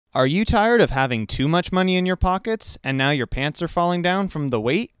Are you tired of having too much money in your pockets and now your pants are falling down from the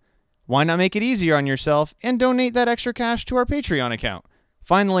weight? Why not make it easier on yourself and donate that extra cash to our Patreon account?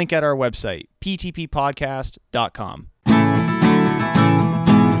 Find the link at our website, ptppodcast.com.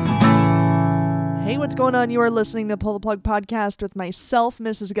 Hey, what's going on? You are listening to Pull the Plug Podcast with myself,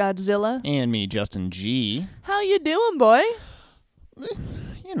 Mrs. Godzilla. And me, Justin G. How you doing, boy?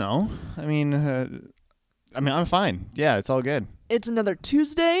 You know, I'm fine. Yeah, it's all good. It's another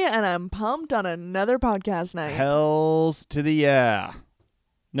Tuesday, and I'm pumped on another podcast night. Hells to the yeah.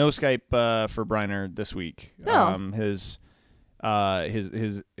 No Skype for Briner this week. No. His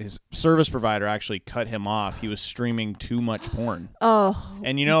service provider actually cut him off. He was streaming too much porn. Oh.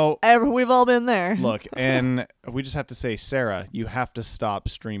 And you know, we've all been there. Look, and we just have to say, Sarah, you have to stop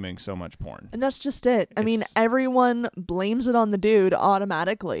streaming so much porn. And that's just it. I mean, everyone blames it on the dude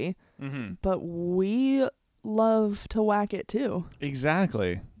automatically, but we love to whack it too.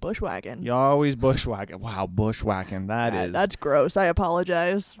 Exactly. Bushwhacking. You always bushwhacking. Wow, bushwhacking. That's gross. I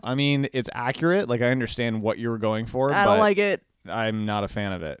apologize. I mean, it's accurate. Like, I understand what you were going for. I don't like it. I'm not a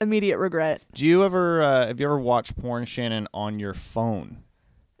fan of it. Immediate regret. Do you ever have you ever watched porn, Shannon, on your phone?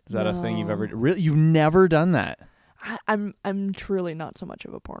 Is that a thing you've ever really? You've never done that? I'm truly not so much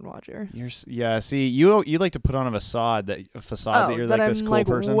of a porn watcher. See, you like to put on a facade that you're like this cool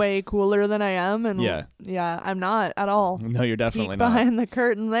person. I'm way cooler than I am, and yeah, I'm not at all. No, you're definitely Peek not. behind the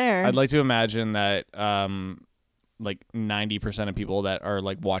curtain there. I'd like to imagine that like 90% of people that are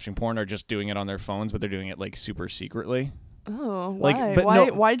like watching porn are just doing it on their phones, but they're doing it like super secretly. Oh, like, why? but why? no,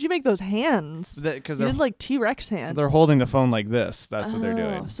 Why did you make those hands? Because you did like T-Rex hands. They're holding the phone like this. That's what they're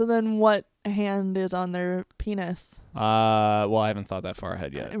doing. So then, what hand is on their penis? Well, I haven't thought that far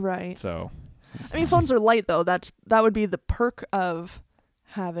ahead yet. Right. So, I mean, phones are light though. That would be the perk of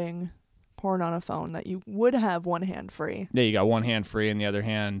having porn on a phone, that you would have one hand free. Yeah, you got one hand free and the other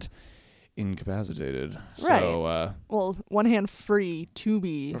hand incapacitated. Right. So, well, one hand free to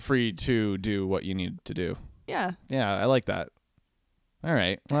be free to do what you need to do. Yeah. Yeah, I like that. All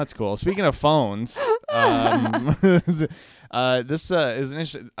right. Well, that's cool. Speaking of phones, this is an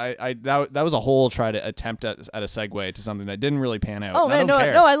issue. That was a whole attempt at a segue to something that didn't really pan out. Oh man, no,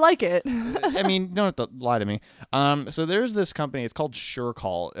 I like it. I mean, you don't have to lie to me. So there's this company. It's called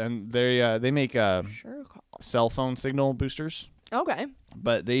SureCall, and they make cell phone signal boosters. Okay.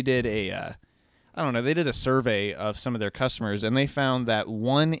 But they did they did a survey of some of their customers, and they found that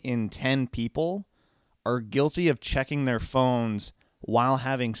 1 in 10 people are guilty of checking their phones while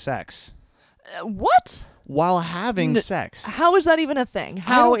having sex. What? While having sex. How is that even a thing?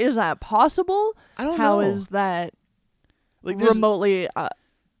 How is that possible? I don't know. How is that remotely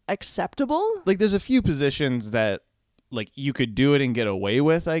acceptable? Like, there's a few positions that, like, you could do it and get away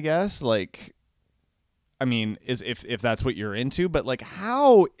with, I guess. Like, I mean, if that's what you're into. But, like,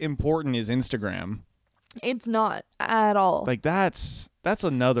 how important is Instagram? It's not at all. Like, that's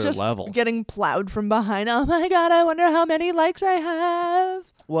another level. Getting plowed from behind. Oh my God, I wonder how many likes I have.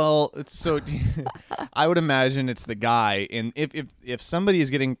 Well, it's so I would imagine it's the guy, and if somebody is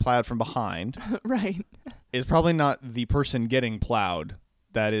getting plowed from behind, right, is probably not the person getting plowed.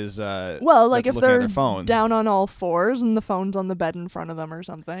 That is well, like if they're phone. Down on all fours and the phone's on the bed in front of them or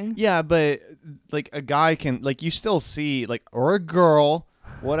something. Yeah, but like a guy can, like, you still see, like, or a girl,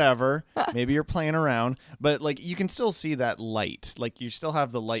 whatever, maybe you're playing around, but like you can still see that light. Like, you still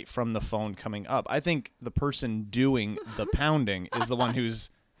have the light from the phone coming up. I think the person doing the pounding is the one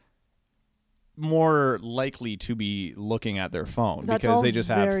who's more likely to be looking at their phone. That's because all they just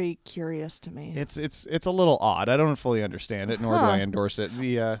have very curious to me. It's a little odd. I don't fully understand it, nor do I endorse it.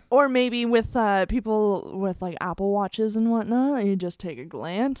 Or maybe with people with like Apple Watches and whatnot, you just take a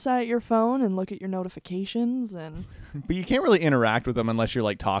glance at your phone and look at your notifications, and but you can't really interact with them unless you're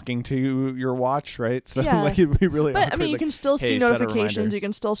like talking to your watch, right? So yeah. like, it'd be really But awkward. I mean, you can still see notifications, you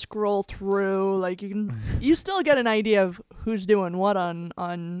can still scroll through, like you still get an idea of who's doing what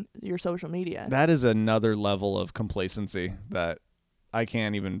on your social media. That is another level of complacency that I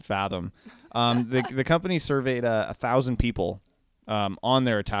can't even fathom. The company surveyed 1,000 people on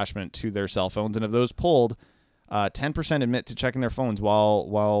their attachment to their cell phones, and of those polled, 10% admit to checking their phones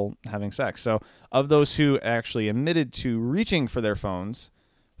while having sex. So of those who actually admitted to reaching for their phones,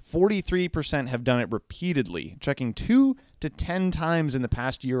 43% have done it repeatedly, checking 2 to 10 times in the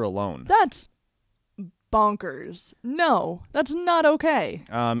past year alone. That's bonkers. No, that's not okay.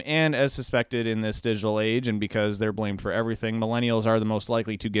 And as suspected in this digital age, and because they're blamed for everything, millennials are the most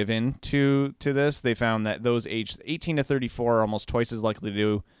likely to give in to this. They found that those aged 18 to 34 are almost twice as likely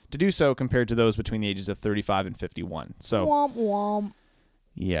to do so compared to those between the ages of 35 and 51. So, womp womp.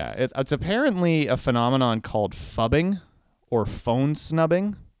 Yeah, it's apparently a phenomenon called phubbing or phone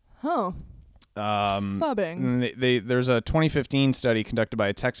snubbing. Oh. Fubbing. There's a 2015 study conducted by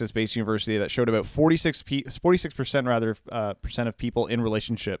a Texas-based university that showed about 46% percent of people in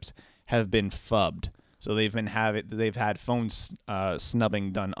relationships have been fubbed. So they've had phone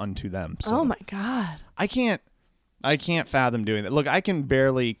snubbing done unto them. So oh my God. I can't fathom doing that. Look, I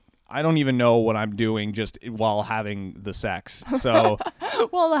don't even know what I'm doing just while having the sex. So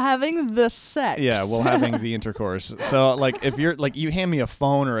while having the sex. Yeah, while having the intercourse. So like if you're like you hand me a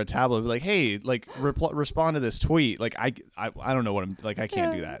phone or a tablet, be like, hey, like respond to this tweet. Like I don't know what I'm like. I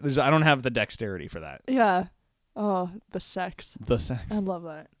can't do that. I don't have the dexterity for that. Yeah. Oh, the sex. The sex. I love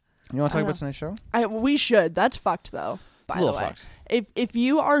that. You want to talk about tonight's show? We should. That's fucked though. By the way, fucked. If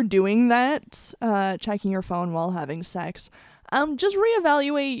you are doing that, checking your phone while having sex. Just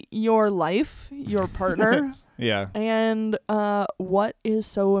reevaluate your life, your partner. Yeah. And what is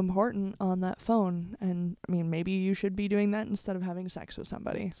so important on that phone. And, I mean, maybe you should be doing that instead of having sex with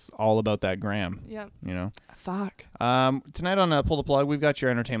somebody. It's all about that gram. Yeah. You know? Fuck. Tonight on Pull the Plug, we've got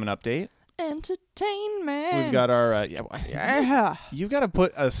your entertainment update. Entertainment. We've got our... yeah. You've got to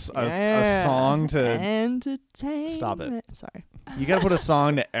put a song to... Entertainment. Stop it. Sorry. You got to put a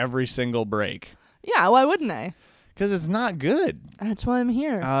song to every single break. Yeah, why wouldn't I? Because it's not good. That's why I'm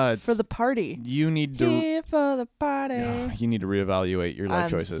here. For the party. You need to... Here for the party. You need to reevaluate your life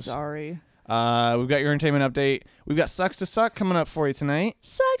choices. Sorry. We've got your entertainment update. We've got Sucks to Suck coming up for you tonight.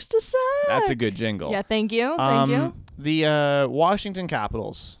 Sucks to Suck. That's a good jingle. Yeah, thank you. Thank you. The Washington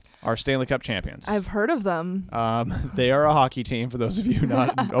Capitals are Stanley Cup champions. I've heard of them. They are a hockey team, for those of you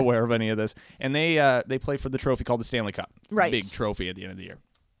not aware of any of this. And they play for the trophy called the Stanley Cup. It's right. a big trophy at the end of the year.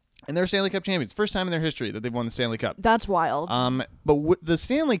 And they're Stanley Cup champions. First time in their history that they've won the Stanley Cup. That's wild. But the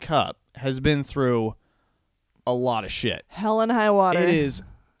Stanley Cup has been through a lot of shit. Hell and high water. It is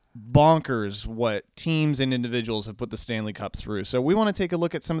bonkers what teams and individuals have put the Stanley Cup through. So we want to take a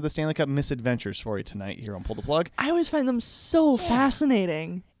look at some of the Stanley Cup misadventures for you tonight here on Pull the Plug. I always find them so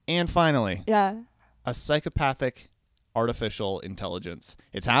fascinating. And finally, a psychopathic artificial intelligence.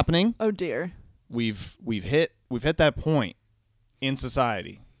 It's happening. Oh dear. We've hit that point in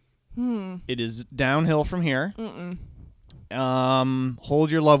society. It is downhill from here.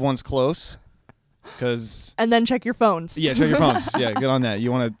 Hold your loved ones close, and then check your phones. Yeah, check your phones. Yeah, get on that.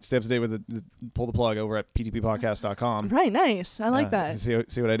 You want to stay up to date with the Pull the Plug over at ptppodcast.com. Right, nice. I like that. See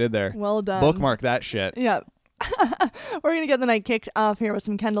what I did there. Well done. Bookmark that shit. Yeah. We're gonna get the night kicked off here with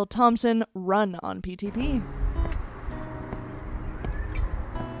some Kendall Thompson, Run on PTP.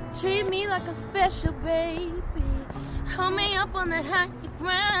 Treat me like a special baby. Hold me up on that high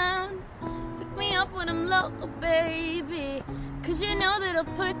ground. Pick me up when I'm low, baby. Cause you know that I'll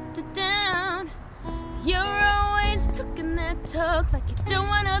put it down. You're always talking that talk like you don't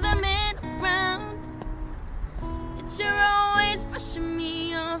want other men around. Yet you're always brushing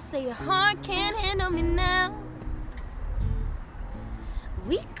me off. Say your heart can't handle me now.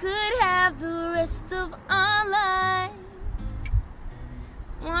 We could have the rest of our lives.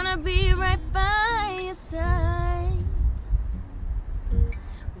 Wanna be right by your side.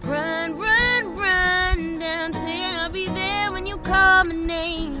 Run, run, run down till I'll be there when you call my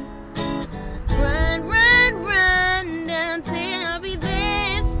name. Run, run, run down till I'll be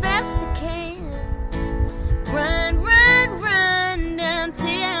there as fast as I can. Run, run, run down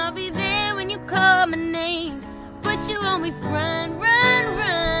till I'll be there when you call my name. But you always run, run,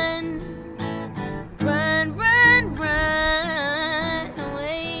 run. Run, run, run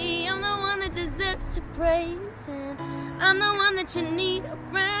away. I'm the one that deserves your praise, and I'm the one that you need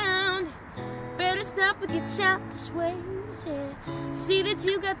around. Better stop with your childish ways, yeah. See that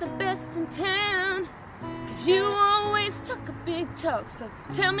you got the best in town. Cause you always talk a big talk, so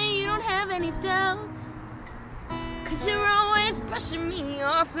tell me you don't have any doubts. Cause you're always brushing me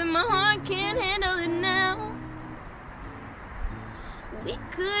off and my heart can't handle it now. We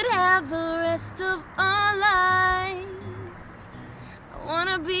could have the rest of our lives. I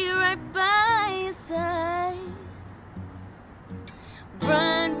wanna be right by your side.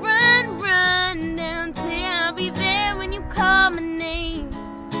 Run, run, run down till I'll be there when you call my name.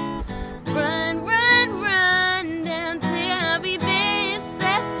 Run, run, run down till I'll be there as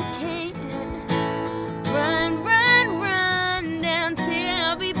fast as I can. Run, run, run down till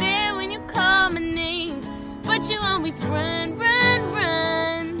I'll be there when you call my name. But you always run, run,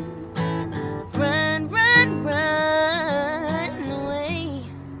 run. Run, run, run away.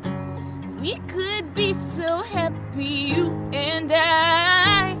 We could be so happy, you and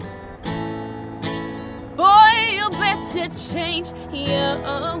I. Boy, you better change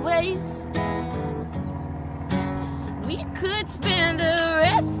your ways. We could spend the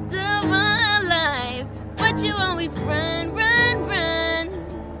rest of our lives, but you always run, run, run.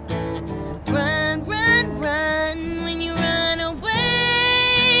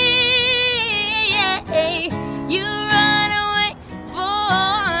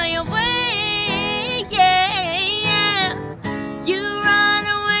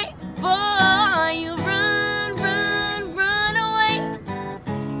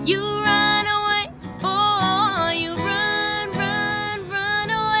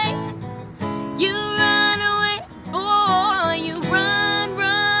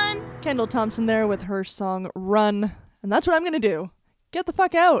 Kendall Thompson there with her song Run. And that's what I'm going to do. Get the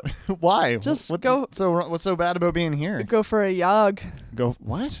fuck out. Why? Just what, go. So what's so bad about being here? Go for a yog. Go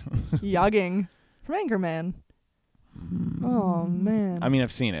what? Yogging. From Anchorman. Oh, man. I mean,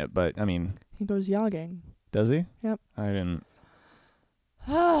 I've seen it, but I mean. He goes yogging. Does he? Yep. I didn't.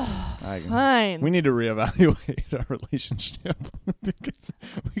 Fine. We need to reevaluate our relationship.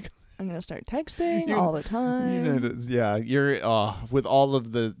 I'm going to start texting all the time. Yeah, you're with all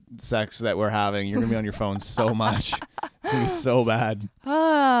of the sex that we're having, you're going to be on your phone so much. It's going to be so bad.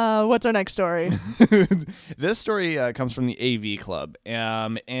 What's our next story? This story comes from the AV Club.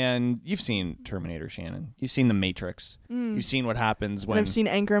 And you've seen Terminator, Shannon. You've seen The Matrix. You've seen what happens when... I've seen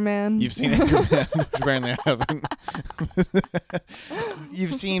Anchorman. You've seen Anchorman, which apparently I haven't.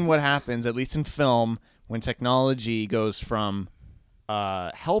 You've seen what happens, at least in film, when technology goes from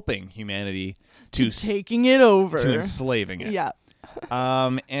helping humanity to taking it over. To enslaving it. Yeah.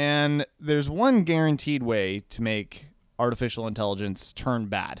 And there's one guaranteed way to make artificial intelligence turn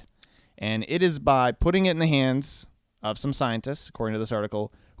bad. And it is by putting it in the hands of some scientists, according to this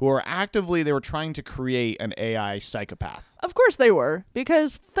article, who are they were trying to create an AI psychopath. Of course they were,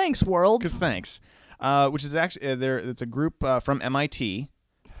 because thanks, world. Thanks. Which is actually, it's a group from MIT,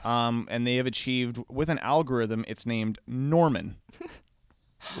 and they have achieved, with an algorithm, it's named Norman,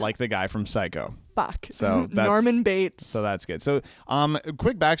 like the guy from Psycho. Fuck. So that's, Norman Bates. So that's good. So,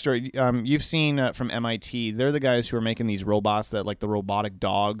 quick backstory. You've seen from MIT, they're the guys who are making these robots that, like, the robotic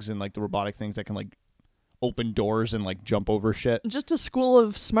dogs and, like, the robotic things that can, like, open doors and, like, jump over shit. Just a school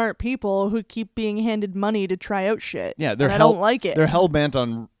of smart people who keep being handed money to try out shit. Yeah, I don't like it. They're hell-bent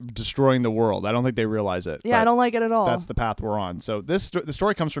on destroying the world. I don't think they realize it. Yeah, I don't like it at all. That's the path we're on. So the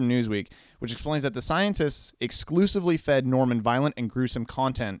story comes from Newsweek, which explains that the scientists exclusively fed Norman violent and gruesome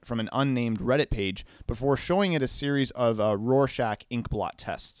content from an unnamed Reddit page before showing it a series of Rorschach inkblot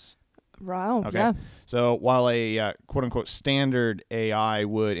tests. Wow, okay. Yeah. So while a quote-unquote standard AI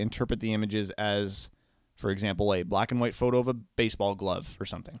would interpret the images as, for example, a black and white photo of a baseball glove or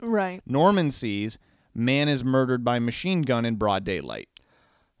something. Right. Norman sees man is murdered by machine gun in broad daylight.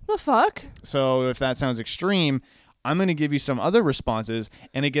 The fuck? So if that sounds extreme, I'm going to give you some other responses,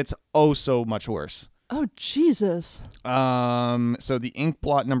 and it gets so much worse. Oh, Jesus. So the ink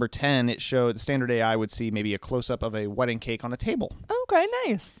blot number 10, it showed the standard AI would see maybe a close-up of a wedding cake on a table. Okay,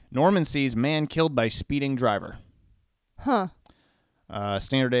 nice. Norman sees man killed by speeding driver. Huh.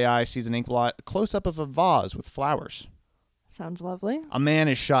 Standard AI sees an ink blot, a close-up of a vase with flowers. Sounds lovely. A man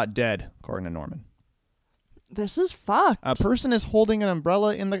is shot dead, according to Norman. This is fucked. A person is holding an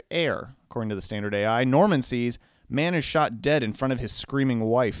umbrella in the air, according to the standard AI. Norman sees man is shot dead in front of his screaming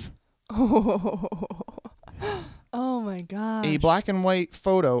wife. Oh my gosh. A black and white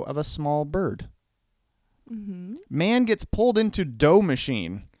photo of a small bird. Mm-hmm. Man gets pulled into dough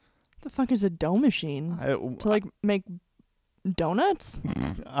machine. What the fuck is a dough machine? To like make donuts?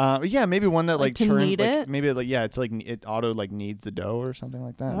 Yeah, maybe one that like to turns knead like, it? maybe like it auto like kneads the dough or something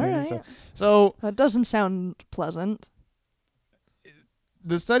like that. All right. So that doesn't sound pleasant.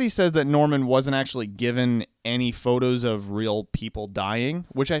 The study says that Norman wasn't actually given any photos of real people dying,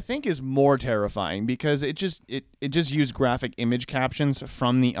 which I think is more terrifying because it just used graphic image captions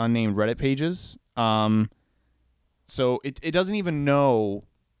from the unnamed Reddit pages. So it doesn't even know,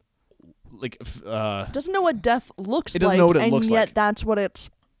 like, doesn't know what death looks like. It doesn't know what it and looks yet like. That's what it's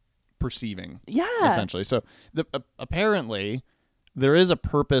perceiving. Yeah, essentially. So apparently there is a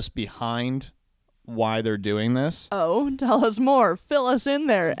purpose behind why they're doing this. Oh, tell us more. Fill us in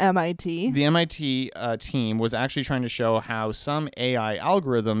there, MIT. The MIT team was actually trying to show how some AI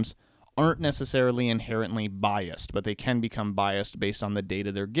algorithms aren't necessarily inherently biased, but they can become biased based on the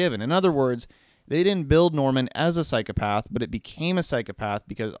data they're given. In other words, they didn't build Norman as a psychopath, but it became a psychopath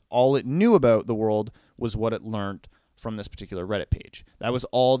because all it knew about the world was what it learned from this particular Reddit page. That was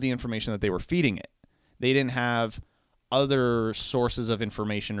all the information that they were feeding it. They didn't have other sources of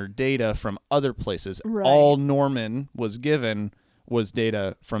information or data from other places. Right. All Norman was given was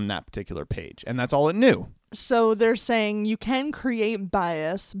data from that particular page, and that's all it knew. So they're saying you can create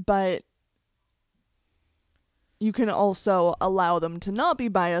bias, but you can also allow them to not be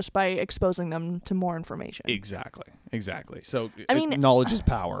biased by exposing them to more information. Exactly. So I mean, knowledge is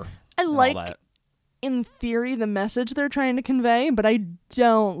power. I like, in theory, the message they're trying to convey, but I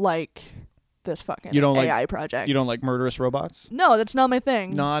don't like this fucking AI project. You don't like murderous robots? No, that's not my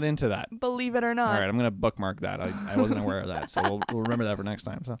thing. Not into that. Believe it or not. All right, I'm going to bookmark that. I wasn't aware of that, so we'll remember that for next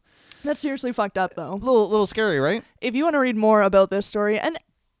time. So that's seriously fucked up, though. Little scary, right? If you want to read more about this story and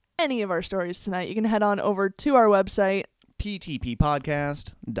any of our stories tonight, you can head on over to our website,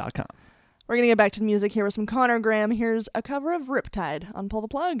 ptppodcast.com. We're going to get back to the music here with some Connor Graham. Here's a cover of Riptide on Pull the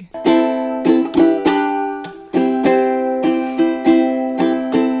Plug.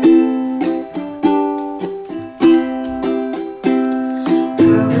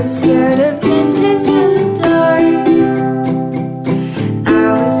 Scared of dentists in the dark.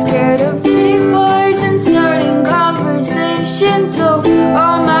 I was scared of pretty boys and starting conversations. So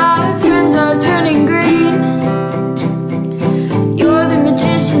all my friends are turning green. You're the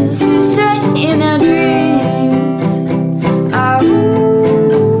magician's assistant in our dreams.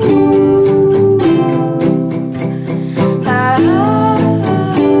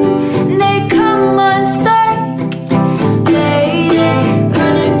 And they come unstuck.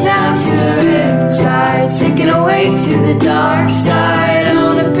 Taken away to the dark side. I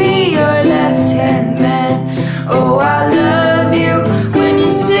wanna be your left-hand man. Oh, I love you when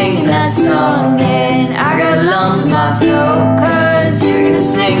you're singing that song. And I got a lump in my throat 'cause you're gonna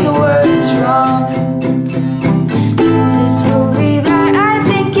sing the words wrong. There's this movie that I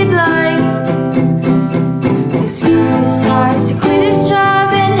think you'd like. This guy decides to quit his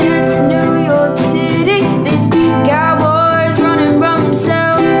job and head to New York City. This cowboy's running from himself.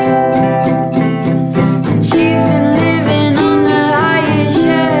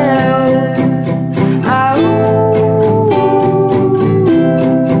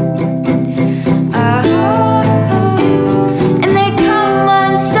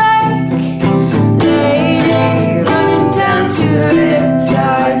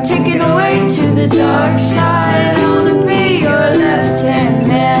 Dark side, I wanna be your left-hand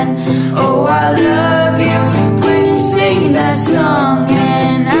man. Oh, I love you when you're singing that song.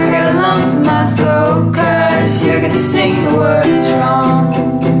 And I got a lump in my throat 'cause you're gonna sing the words wrong.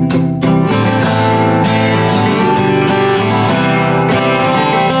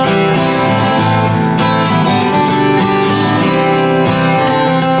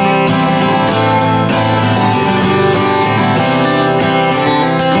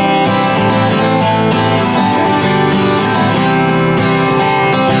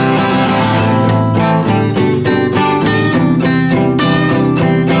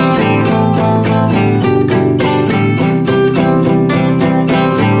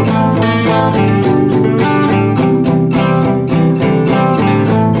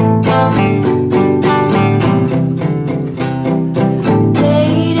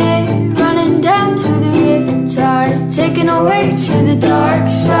 Taken away to the dark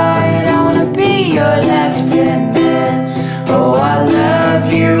side. I wanna be your left-hand man. Oh, I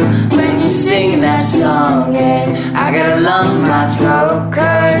love you when you're singing that song. And I got a lump in my throat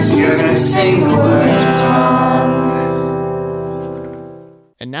 'cause you're gonna sing the words wrong.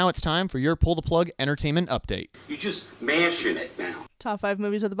 And now it's time for your Pull the Plug entertainment update. You're just mashing it now. Top 5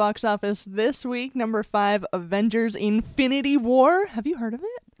 movies at the box office this week. Number 5, Avengers Infinity War. Have you heard of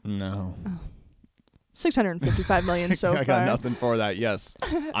it? No. Oh. 655 million so far. I got nothing for that. Yes.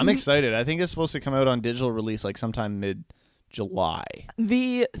 I'm excited. I think it's supposed to come out on digital release like sometime mid-July.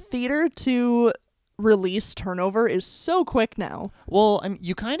 The theater to release turnover is so quick now. Well, I mean,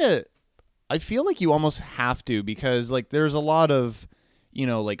 I feel like you almost have to, because like there's a lot of,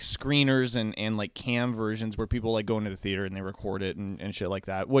 like screeners and like cam versions where people like go into the theater and they record it and shit like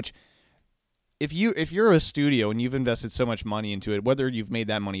that, which if you're a studio and you've invested so much money into it, whether you've made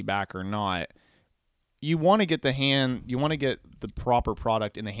that money back or not, you want to get the proper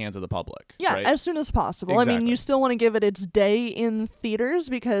product in the hands of the public. Yeah, right? As soon as possible. Exactly. I mean, you still want to give it its day in theaters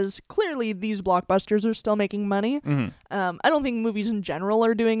because clearly these blockbusters are still making money. Mm-hmm. I don't think movies in general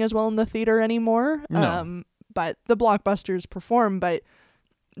are doing as well in the theater anymore. No. But the blockbusters perform. But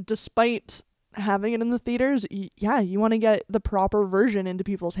despite having it in the theaters, you want to get the proper version into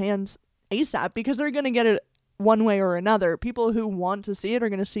people's hands ASAP because they're going to get it one way or another. People who want to see it are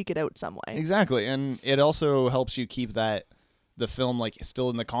going to seek it out some way. Exactly. And it also helps you keep the film like still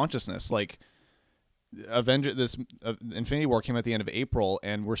in the consciousness. Like Infinity War came at the end of April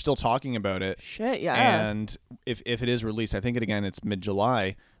and we're still talking about it. Shit, yeah. And if it is released, I think it's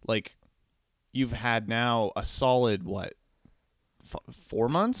mid-July, like you've had now a solid 4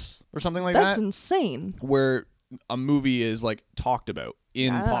 months or something like that. That's insane. Where a movie is like talked about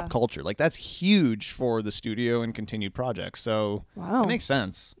in pop culture. Like that's huge for the studio and continued projects. So wow. It makes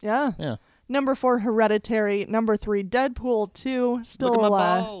sense. Yeah. Yeah. Number 4, Hereditary. Number 3, Deadpool 2.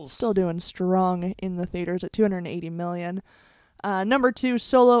 Still doing strong in the theaters at $280 million. Number 2,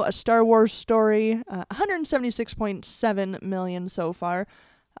 Solo: A Star Wars Story. $176.7 million so far.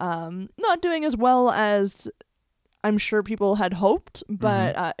 Not doing as well as I'm sure people had hoped,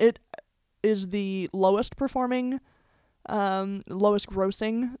 but it is the lowest performing, lowest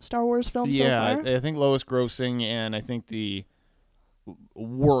grossing Star Wars film so far. Yeah, I think lowest grossing, and I think the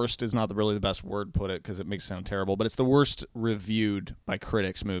worst is not really the best word to put it because it makes it sound terrible, but it's the worst reviewed by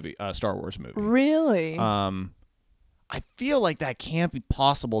critics movie, Star Wars movie. Really? I feel like that can't be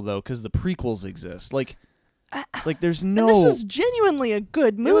possible though because the prequels exist. Like there's no. And this was genuinely a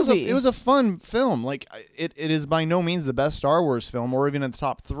good movie. It was a fun film. Like it is by no means the best Star Wars film or even in the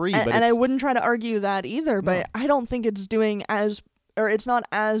top 3. And I wouldn't try to argue that either. But I don't think it's doing it's not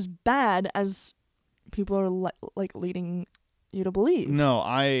as bad as people are like leading you to believe. No,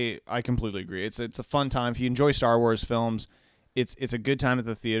 I completely agree. It's a fun time if you enjoy Star Wars films. It's a good time at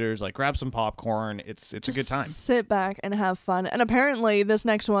the theaters. Like grab some popcorn. It's a good time. Sit back and have fun. And apparently this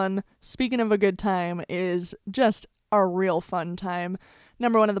next one, speaking of a good time, is just a real fun time.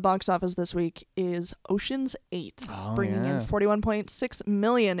 Number 1 at the box office this week is Ocean's 8, bringing in $41.6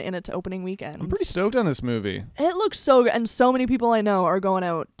 million in its opening weekend. I'm pretty stoked on this movie. It looks so good, and so many people I know are going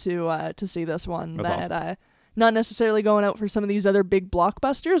out to see this one. That's awesome. Not necessarily going out for some of these other big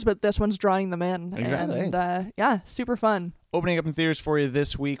blockbusters, but this one's drawing them in. Exactly. And yeah, super fun. Opening up in theaters for you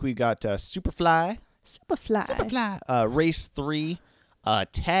this week, we got Superfly. Race 3,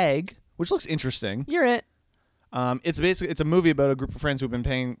 Tag, which looks interesting. You're it. It's a movie about a group of friends who've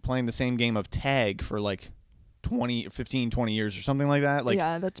been playing the same game of tag for like 20 years or something like that. Like,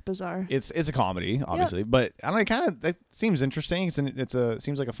 yeah, that's bizarre. It's a comedy, obviously, but I don't know, that seems interesting.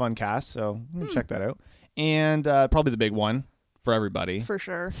 Seems like a fun cast, so check that out. And probably the big one for everybody, for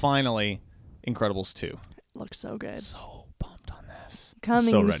sure. Finally, Incredibles 2. Looks so good. So pumped on this.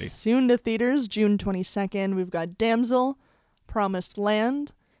 Coming so ready. Soon to theaters, June 22nd. We've got Damsel, Promised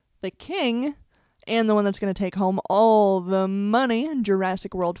Land, The King, and the one that's going to take home all the money,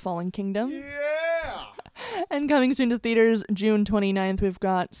 Jurassic World Fallen Kingdom. Yeah! And coming soon to theaters, June 29th, we've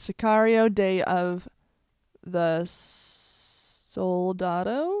got Sicario, Day of the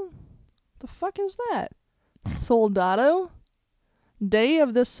Soldado? The fuck is that? Soldado? Day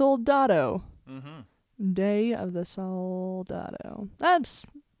of the Soldado. Mm-hmm. Day of the Soldado. That's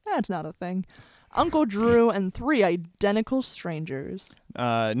not a thing. Uncle Drew and 3 Identical Strangers.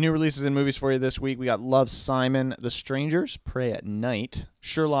 New releases in movies for you this week. We got Love, Simon, The Strangers, Pray at Night,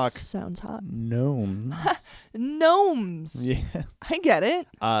 Sherlock. Sounds hot. Gnomes. Gnomes. Yeah. I get it.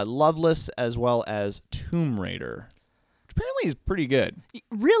 Loveless, as well as Tomb Raider, which apparently is pretty good.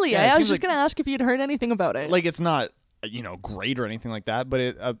 Really? Yeah, I was just going to ask if you'd heard anything about it. Like, it's not, great or anything like that, but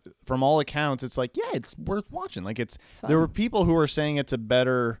it, from all accounts, it's like, yeah, it's worth watching. Like, there were people who were saying it's a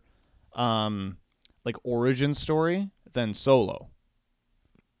better, origin story than Solo.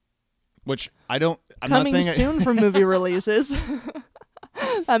 Which I'm Coming not saying soon for movie releases.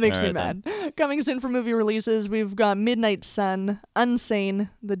 That makes All me right, mad. Coming soon for movie releases, we've got Midnight Sun, Unsane,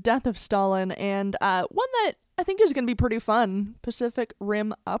 The Death of Stalin, and one that I think is going to be pretty fun, Pacific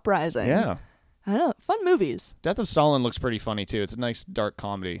Rim Uprising. Yeah. I don't know. Fun movies. Death of Stalin looks pretty funny, too. It's a nice, dark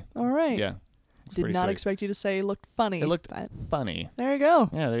comedy. All right. Yeah. Did not expect you to say looked funny. It looked funny. There you go.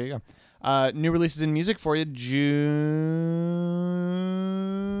 Yeah, there you go. New releases in music for you, June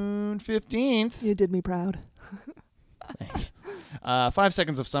 15th. You did me proud. Thanks. 5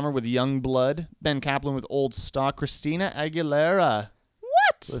 Seconds of Summer with Youngblood. Ben Kaplan with Old Stock. Christina Aguilera.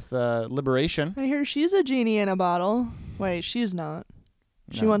 What? With Liberation. I hear she's a genie in a bottle. Wait, she's not.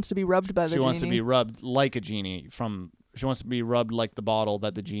 She wants to be rubbed by the genie. She wants to be rubbed like a genie she wants to be rubbed like the bottle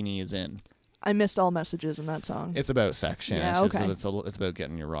that the genie is in. I missed all messages in that song. It's about sex, Shannon. Yeah, okay. It's about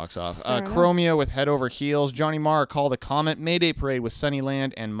getting your rocks off. Fair Chromeo with Head Over Heels. Johnny Marr, Call the Comet. Mayday Parade with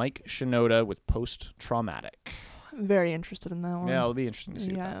Sunnyland. And Mike Shinoda with Post Traumatic. Very interested in that one. Yeah, it'll be interesting to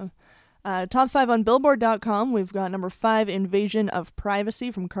see. Yeah. Top 5 on Billboard.com. We've got number 5, Invasion of Privacy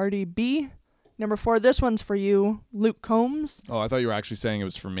from Cardi B. Number 4, this one's for you, Luke Combs. Oh, I thought you were actually saying it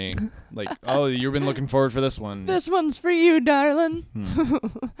was for me. Like, oh, you've been looking forward for this one. This one's for you, darling.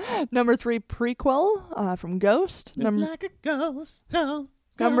 Number 3, Prequel from Ghost. Like a ghost. No.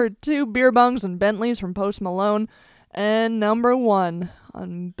 Number 2, Beer Bongs and Bentleys from Post Malone. And number 1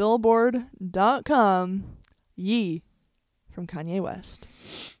 on Billboard.com, Yee from Kanye West.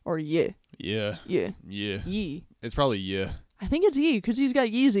 Or Ye. Yeah. Yeah. Yeah. Yee. It's probably yeah. I think it's Yee because he's got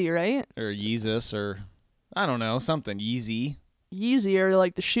Yeezy, right? Or Yeezus or I don't know, something. Yeezy. Yeezy are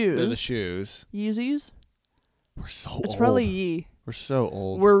like the shoes. They're the shoes. Yeezys? We're so old. It's probably Yee. We're so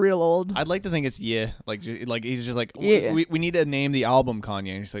old. We're real old. I'd like to think it's yeah. Like he's just like Yeah. we need to name the album Kanye.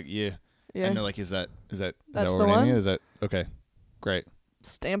 And he's like yeah. Yeah. And they're like, is that That's what the we're naming one? it? Is that okay? Great.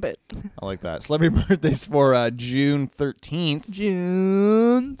 Stamp it. I like that. Celebrity birthdays for June 13th.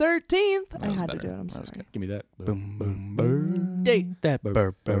 June 13th. I was had better. to do it. I'm That was sorry. good. Give me that. Boom, boom, boom. Day. That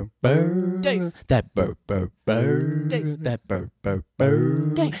burr, burr, burr. Day. That burr, burr, burr. Day. That burr, burr,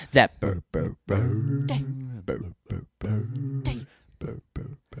 burr. Day. That burr, burr, burr. Day. Burr, burr, burr. Day.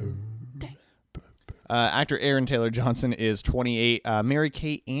 Actor Aaron Taylor Johnson is 28.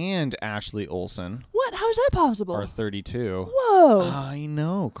 Mary-Kate and Ashley Olsen What? How is that possible? are 32. Whoa. I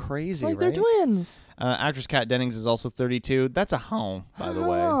know, crazy, It's like right? they're twins. Actress Kat Dennings is also 32. That's a home, by the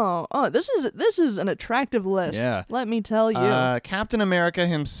way. Oh, this is an attractive list. Yeah. Let me tell you. Captain America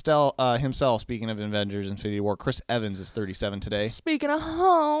himself, speaking of Avengers Infinity War, Chris Evans is 37 today. Speaking of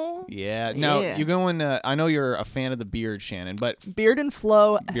home, Yeah. Now, Yeah. you going I know you're a fan of the beard, Shannon, but Beard and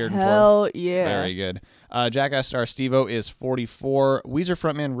Flow. Beard and hell yeah. very good. Jackass star Steve-O is 44. Weezer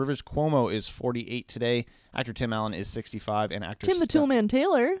frontman Rivers Cuomo is 48 today. Actor Tim Allen is 65. And actor Tim the Toolman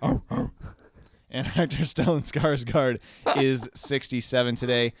Taylor. And actor Stellan Skarsgård is 67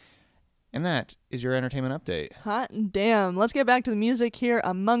 today. And that is your entertainment update. Hot damn. Let's get back to the music here.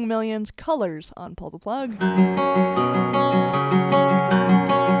 Among Millions, Colors on Pull the Plug.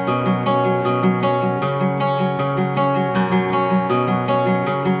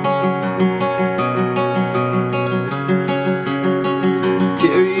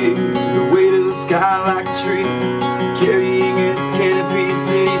 Carrying the weight of the sky like a tree, carrying its canopy,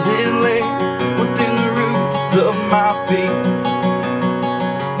 cities inlaid within the roots of my feet.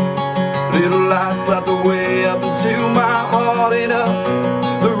 Little lights light the way up into my heart and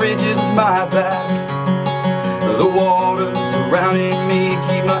up the ridges of my back. The waters surrounding me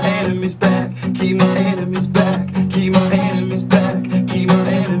keep my enemies back, keep my enemies back, keep my enemies back, keep my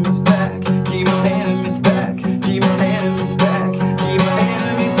enemies back, keep my enemies back, keep my enemies back, keep my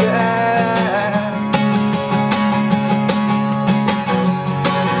enemies back.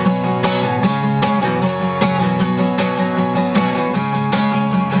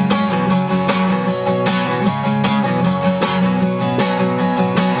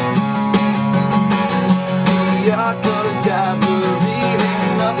 The color skies were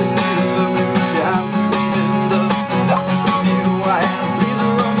revealing nothing new to me.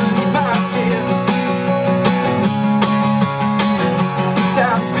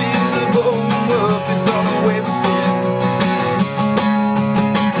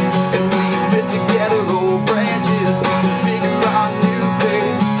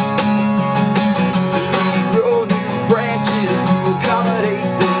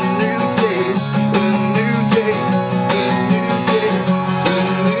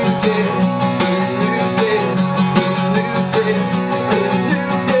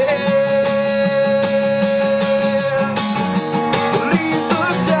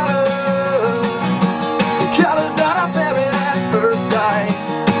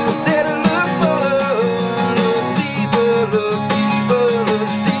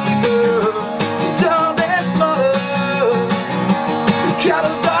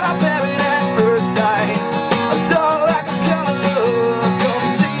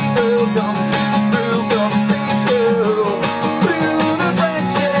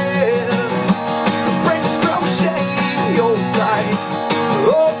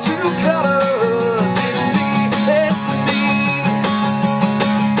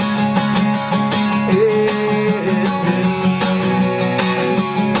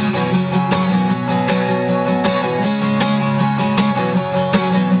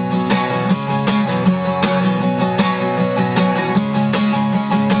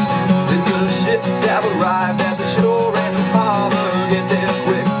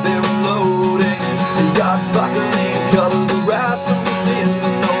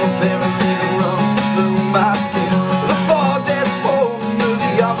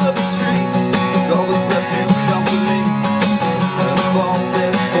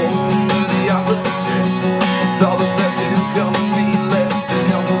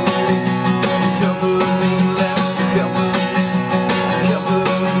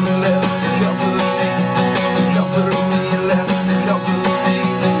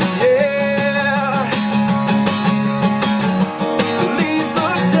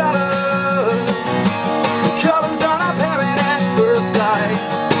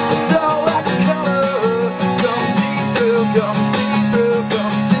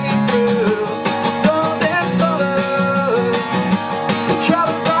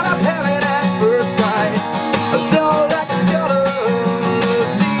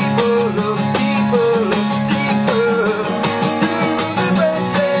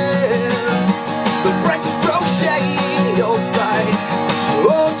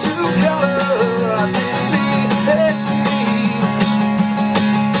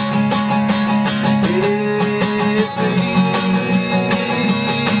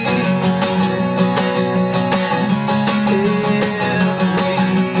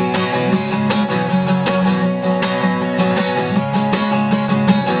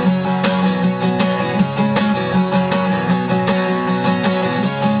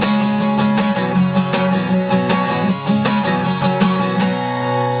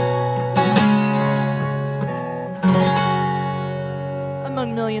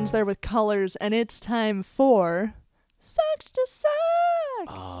 James there with colors, and it's time for Sucks to Suck.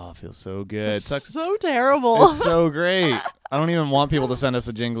 Oh, it feels so good. It sucks. So terrible. It's so great. I don't even want people to send us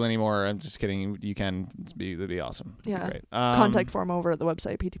a jingle anymore. I'm just kidding. You can. That'd be awesome. Yeah. Great. Contact form over at the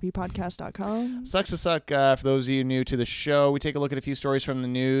website, ptppodcast.com. Sucks to Suck, for those of you new to the show, we take a look at a few stories from the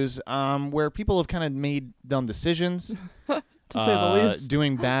news where people have kind of made dumb decisions. To say the least.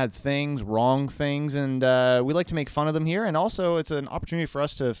 Doing bad things, wrong things, and we like to make fun of them here. And also, it's an opportunity for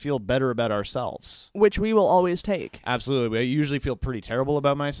us to feel better about ourselves. Which we will always take. Absolutely. I usually feel pretty terrible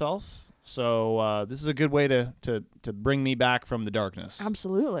about myself. So this is a good way to bring me back from the darkness.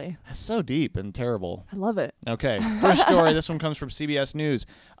 Absolutely. That's so deep and terrible. I love it. Okay. First story. This one comes from CBS News.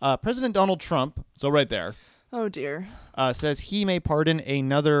 President Donald Trump, so right there, Oh, dear. says he may pardon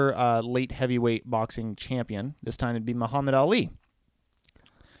another late heavyweight boxing champion. This time it'd be Muhammad Ali.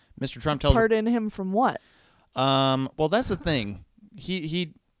 Mr. Trump tells... Pardon him from what? Well, that's the thing.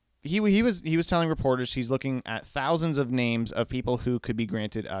 He was telling reporters he's looking at thousands of names of people who could be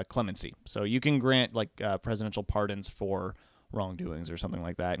granted clemency. So you can grant presidential pardons for wrongdoings or something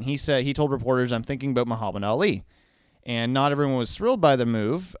like that. And he told reporters, "I'm thinking about Muhammad Ali." And not everyone was thrilled by the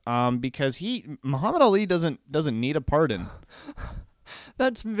move because Muhammad Ali doesn't need a pardon.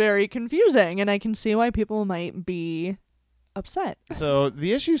 That's very confusing, and I can see why people might be upset. So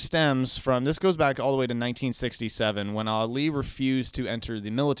the issue stems from, this goes back all the way to 1967 when Ali refused to enter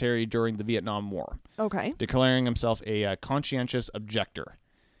the military during the Vietnam War, Okay. declaring himself a conscientious objector.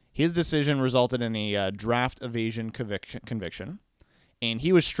 His decision resulted in a draft evasion conviction, and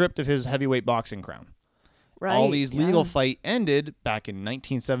he was stripped of his heavyweight boxing crown. Right. Ali's legal fight ended back in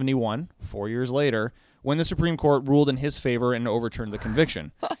 1971, 4 years later, when the Supreme Court ruled in his favor and overturned the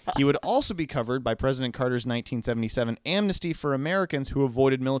conviction. He would also be covered by President Carter's 1977 amnesty for Americans who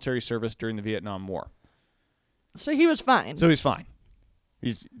avoided military service during the Vietnam War. So he was fine. So he's fine.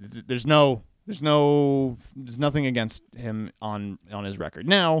 There's nothing against him on his record.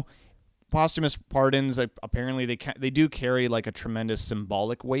 Now, posthumous pardons, apparently they do carry like a tremendous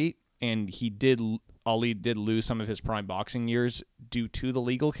symbolic weight, and Ali did lose some of his prime boxing years due to the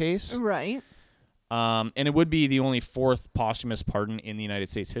legal case. Right. And it would be the only fourth posthumous pardon in the United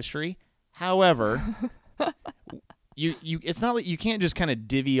States history. However, it's not like you can't just kind of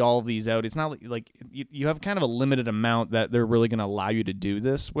divvy all of these out. It's not like you have kind of a limited amount that they're really going to allow you to do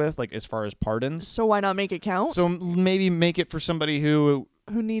this with, like as far as pardons. So why not make it count? So maybe make it for somebody who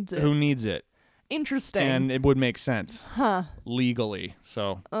needs it? Who needs it. Interesting. And it would make sense. Huh. Legally.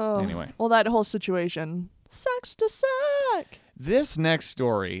 So anyway. Well, that whole situation sucks to suck. This next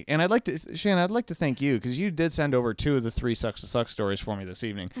story, and I'd like to thank you because you did send over 2 of the 3 Sucks to Suck stories for me this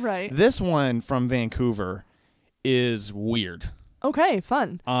evening. Right. This one from Vancouver is weird. Okay,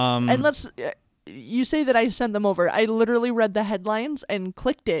 fun. And you say that I sent them over. I literally read the headlines and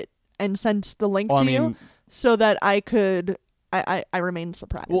clicked it and sent the link to you so that I could... I remain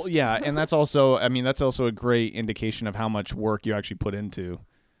surprised. Well, yeah, and that's also a great indication of how much work you actually put into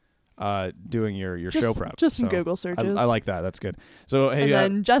doing your show prep. Just some Google searches. I like that. That's good. So hey, and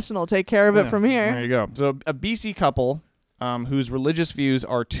then Justin will take care of it from here. There you go. So a BC couple whose religious views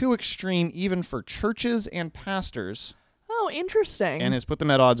are too extreme even for churches and pastors. Oh, interesting. And has put them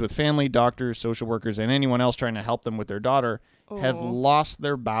at odds with family, doctors, social workers, and anyone else trying to help them with their daughter, have lost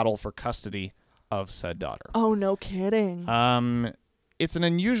their battle for custody of said daughter. Oh, no kidding. It's an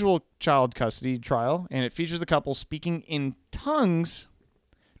unusual child custody trial, and it features the couple speaking in tongues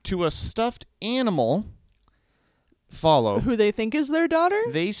to a stuffed animal. Who they think is their daughter?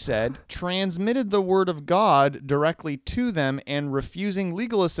 They said transmitted the word of God directly to them and refusing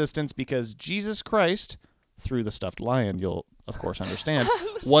legal assistance because Jesus Christ, through the stuffed lion, you'll of course understand,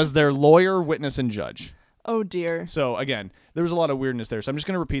 was their lawyer, witness, and judge. Oh, dear. So, again, there was a lot of weirdness there, so I'm just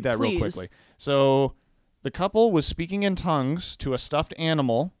going to repeat that real Please. quickly. So, the couple was speaking in tongues to a stuffed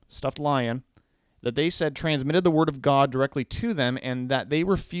animal, stuffed lion, that they said transmitted the word of God directly to them, and that they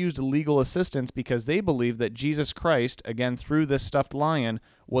refused legal assistance because they believed that Jesus Christ, again, through this stuffed lion,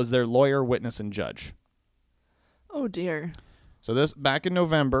 was their lawyer, witness, and judge. Oh, dear. So, this, back in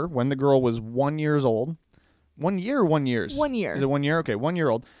November, when the girl was 1 year old, 1 year or 1 year? 1 year. Is it 1 year? Okay, 1 year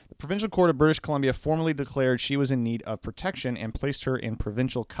old. The Provincial Court of British Columbia formally declared she was in need of protection and placed her in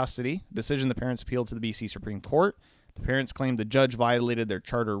provincial custody. Decision the parents appealed to the BC Supreme Court. The parents claimed the judge violated their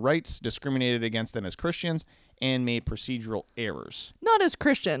charter rights, discriminated against them as Christians, and made procedural errors. Not as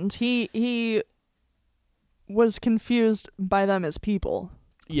Christians. He was confused by them as people.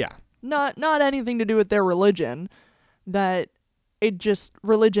 Yeah. Not anything to do with their religion. That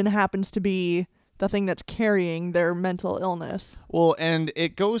religion happens to be the thing that's carrying their mental illness. Well, and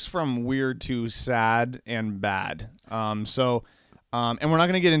it goes from weird to sad and bad. So And we're not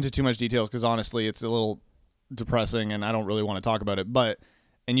going to get into too much details because honestly, it's a little depressing and I don't really want to talk about it.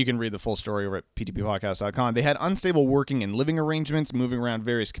 And you can read the full story over at ptppodcast.com. They had unstable working and living arrangements, moving around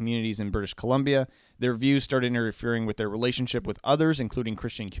various communities in British Columbia. Their views started interfering with their relationship with others, including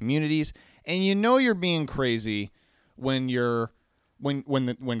Christian communities. And you know you're being crazy when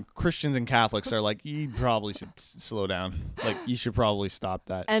when Christians and Catholics are like, you probably should slow down. Like, you should probably stop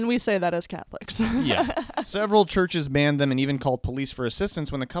that. And we say that as Catholics. Yeah. Several churches banned them and even called police for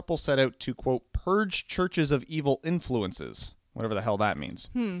assistance when the couple set out to, quote, purge churches of evil influences. Whatever the hell that means.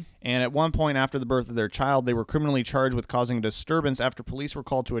 And at one point after the birth of their child, they were criminally charged with causing a disturbance after police were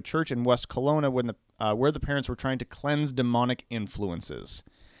called to a church in West Kelowna where the parents were trying to cleanse demonic influences.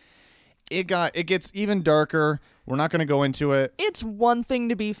 It gets even darker. We're not going to go into it. It's one thing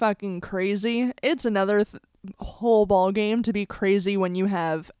to be fucking crazy. It's another whole ball game to be crazy when you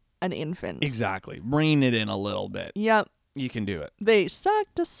have an infant. Exactly. Rein it in a little bit. Yep. You can do it. They suck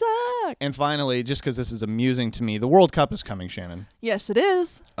to suck. And finally, just because this is amusing to me, the World Cup is coming, Shannon. Yes, it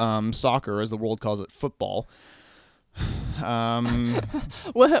is. Soccer, as the world calls it, football.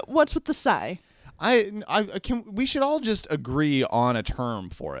 What's with the sigh? We should all just agree on a term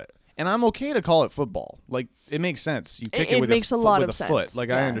for it. And I'm okay to call it football. Like, it makes sense. You kick it with makes a a lot with of a foot. sense. Like,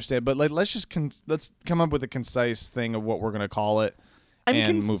 Yeah. I understand. But like, let's come up with a concise thing of what we're going to call it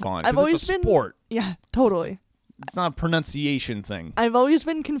and move on. I've 'Cause always it's a been sport. Yeah, totally. It's not a pronunciation thing. I've always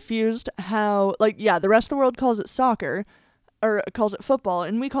been confused how, the rest of the world calls it soccer, or calls it football,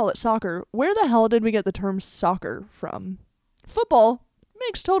 and we call it soccer. Where the hell did we get the term soccer from? Football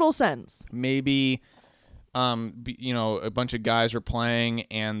makes total sense. Maybe, a bunch of guys were playing,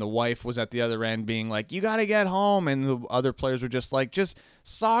 and the wife was at the other end being like, "You got to get home," and the other players were just like, "Just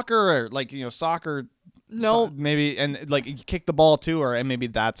soccer," soccer. No, maybe, and you kick the ball to her, and maybe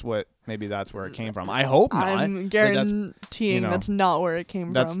that's where it came from. I hope not. I'm guaranteeing that's not where it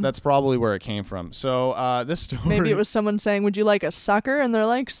came from. That's probably where it came from. So this story, Maybe it was someone saying, "Would you like a sucker?" And they're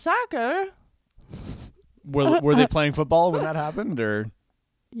like, "Soccer." Were they playing football when that happened, or?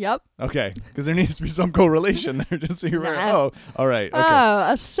 Yep. Okay, because there needs to be some correlation there, just so you're right. Oh, all right. Okay.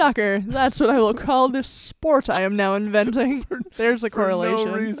 Ah, a sucker. That's what I will call this sport I am now inventing. There's a correlation.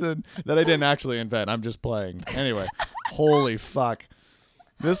 For no reason that I didn't actually invent. I'm just playing. Anyway, holy fuck.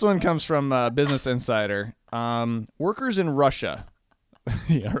 This one comes from Business Insider. Workers in Russia.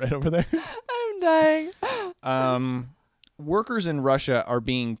 Yeah, right over there. I'm dying. Workers in Russia are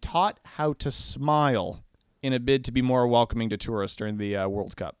being taught how to smile in a bid to be more welcoming to tourists during the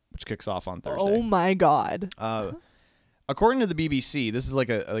World Cup, which kicks off on Thursday. Oh my God. According to the BBC, this is like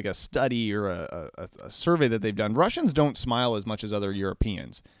a study or a survey that they've done. Russians don't smile as much as other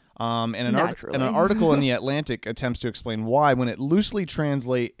Europeans. And an article in The Atlantic attempts to explain why, when it loosely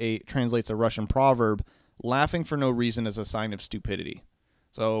translates a Russian proverb, laughing for no reason is a sign of stupidity.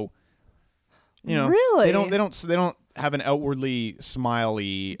 So, really? they don't have an outwardly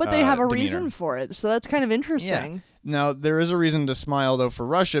smiley But they have a demeanor. reason for it, so that's kind of interesting. Yeah. Now, there is a reason to smile, though, for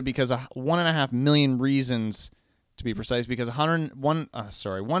Russia, because 1.5 million reasons, to be precise, because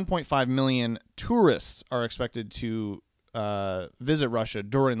 1.5 million tourists are expected to visit Russia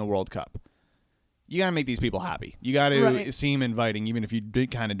during the World Cup. You got to make these people happy. You got to seem inviting, even if you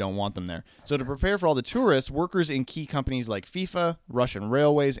kind of don't want them there. So to prepare for all the tourists, workers in key companies like FIFA, Russian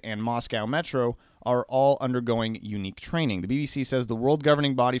Railways, and Moscow Metro are all undergoing unique training. The BBC says the world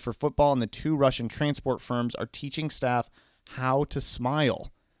governing body for football and the 2 Russian transport firms are teaching staff how to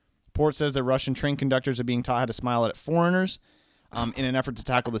smile. Report says that Russian train conductors are being taught how to smile at foreigners in an effort to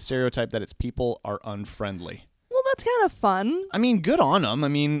tackle the stereotype that its people are unfriendly. Well, that's kind of fun. I mean, good on them. I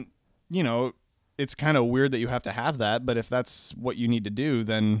mean, it's kind of weird that you have to have that, but if that's what you need to do,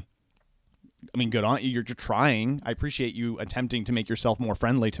 then, I mean, good on you. You're trying. I appreciate you attempting to make yourself more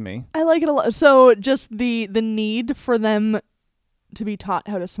friendly to me. I like it a lot. So just the need for them to be taught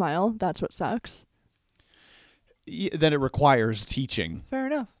how to smile, that's what sucks. That it requires teaching. Fair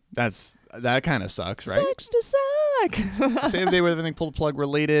enough. That kind of sucks, right? Sucks to suck. Stay up to date with everything Pull the Plug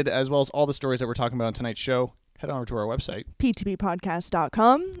related, as well as all the stories that we're talking about on tonight's show. Head on over to our website,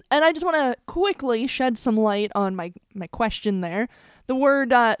 ptppodcast.com. And I just want to quickly shed some light on my question there. The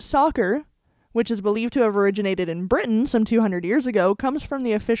word soccer, which is believed to have originated in Britain some 200 years ago, comes from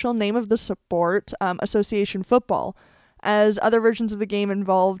the official name of the sport, Association Football. As other versions of the game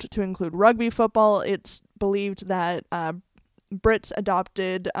evolved to include rugby football, it's believed that Brits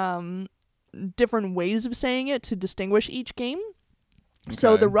adopted different ways of saying it to distinguish each game. Okay.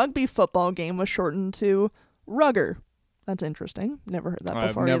 So the rugby football game was shortened to rugger. That's interesting. Never heard that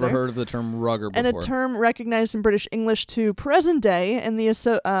before. I've never either. heard of the term rugger before. And a term recognized in British English to present day, and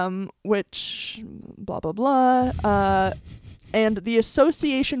the which blah blah blah. And the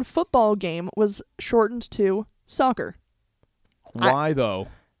association football game was shortened to soccer. Why though?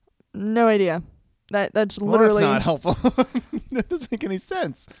 No idea. That's Well, literally that's not helpful. That doesn't make any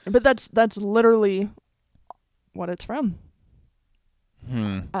sense. But that's literally what it's from.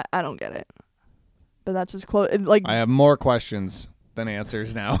 I don't get it. But that's as close. Like, I have more questions than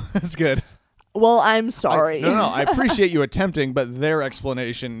answers now. That's good. well, I'm sorry. No, I appreciate you attempting, but their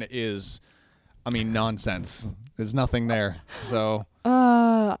explanation is, nonsense. There's nothing there. So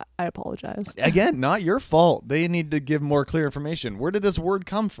I apologize. again, not your fault. They need to give more clear information. Where did this word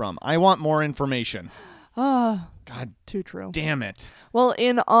come from? I want more information. God Too true. damn it. Well,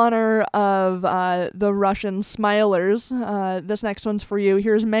 in honor of the Russian smilers, this next one's for you.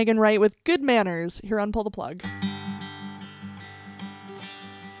 Here's Megan Wright with Good Manners here on Pull the Plug.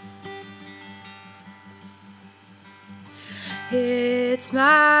 It's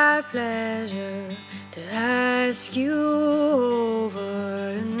my pleasure to ask you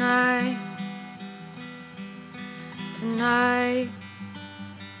over tonight.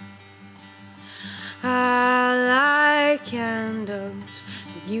 I like candles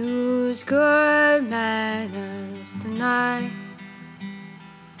and use good manners tonight.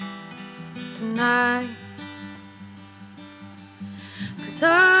 'Cause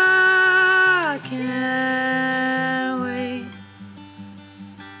I can't wait.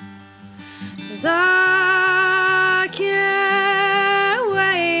 'Cause I can't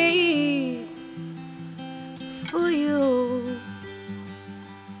wait for you.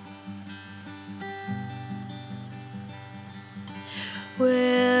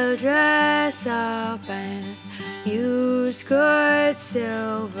 We'll dress up and use good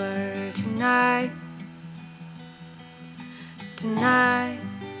silver tonight.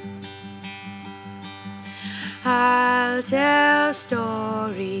 I'll tell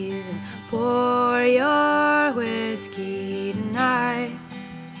stories and pour your whiskey tonight.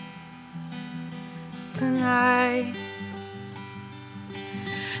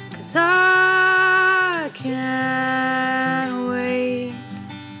 'Cause I can't wait.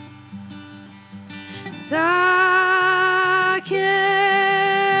 'Cause I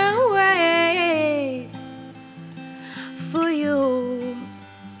can't wait for you.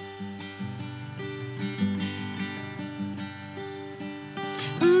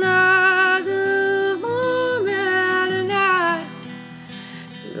 Another moment and I'm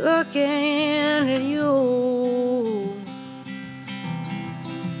looking at you.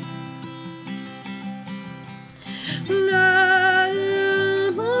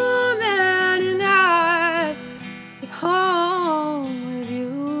 Another moment and I'll be home with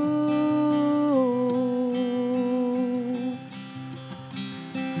you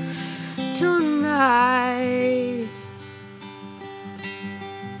tonight.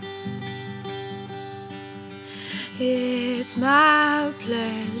 It's my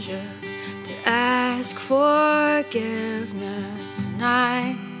pleasure to ask forgiveness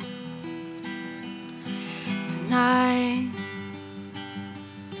tonight.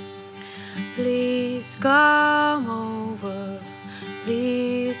 Please come over.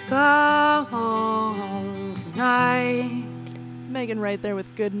 Please come home tonight. Megan Wright there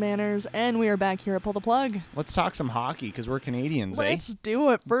with Good Manners, and we are back here at Pull the Plug. Let's talk some hockey because we're Canadians, Let's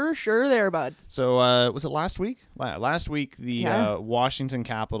do it for sure there, bud. So was it last week? Last week, the Washington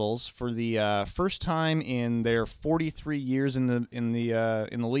Capitals, for the first time in their 43 years in the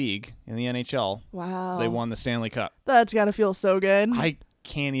league, in the NHL, Wow. they won the Stanley Cup. That's got to feel so good. I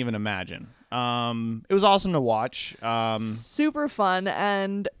can't even imagine. It was awesome to watch. Super fun,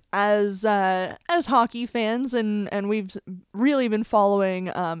 and as hockey fans, and we've really been following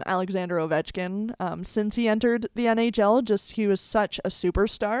Alexander Ovechkin since he entered the NHL. Just he was such a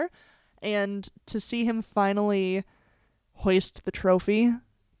superstar, and to see him finally hoist the trophy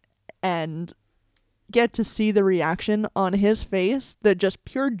and get to see the reaction on his face, the just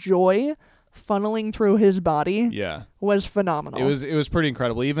pure joy funneling through his body, was phenomenal. It was pretty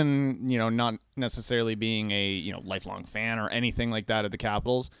incredible. Even, not necessarily being a, lifelong fan or anything like that of the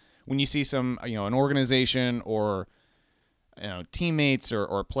Capitals, when you see some, an organization or teammates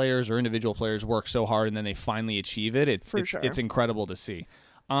or players or individual players work so hard and then they finally achieve it, it's incredible to see.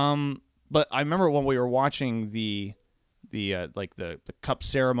 But I remember when we were watching the cup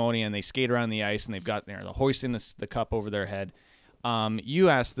ceremony and they skate around the ice and they've got the hoisting the cup over their head. You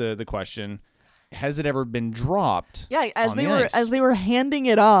asked the question, has it ever been dropped? Yeah, as ice? they were handing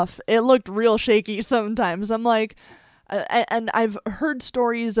it off, it looked real shaky sometimes. I'm like, and I've heard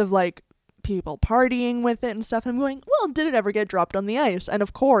stories of like people partying with it and stuff. And I'm going, well, did it ever get dropped on the ice? And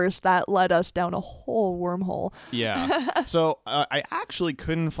of course, that led us down a whole wormhole. Yeah. So I actually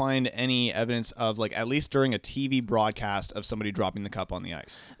couldn't find any evidence of, like, at least during a TV broadcast of somebody dropping the cup on the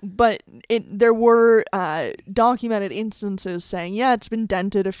ice. But there were documented instances saying, yeah, it's been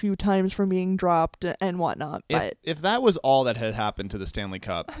dented a few times from being dropped and whatnot. But If that was all that had happened to the Stanley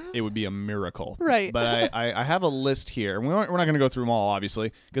Cup, it would be a miracle. Right. But I have a list here. We're not going to go through them all,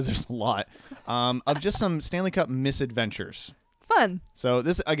 obviously, because there's a lot, of just some Stanley Cup misadventures. fun. So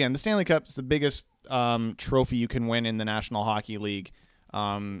this, again, the Stanley Cup is the biggest trophy you can win in the National Hockey League.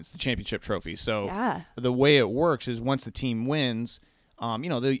 It's the championship trophy. So Yeah. the way it works is once the team wins,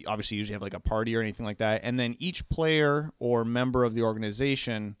 they obviously usually have like a party or anything like that. And then each player or member of the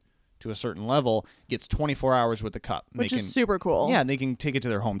organization to a certain level gets 24 hours with the cup. Which is super cool. Yeah, and they can take it to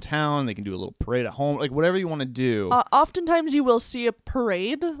their hometown. They can do a little parade at home, like whatever you want to do. Oftentimes you will see a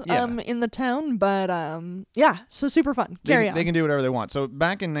parade Yeah. in the town, but yeah, so super fun. Carry on. They can do whatever they want. So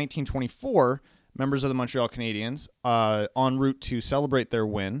back in 1924, members of the Montreal Canadiens, en route to celebrate their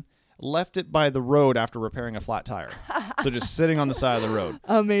win, left it by the road after repairing a flat tire. So just sitting on the side of the road.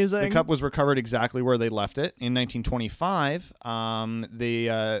 Amazing. The cup was recovered exactly where they left it. In 1925,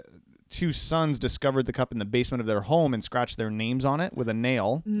 the two sons discovered the cup in the basement of their home and scratched their names on it with a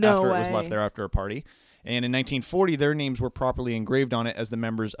nail No after it was way. left there after a party. And in 1940, their names were properly engraved on it as the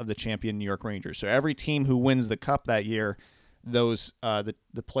members of the champion New York Rangers. So every team who wins the cup that year, those the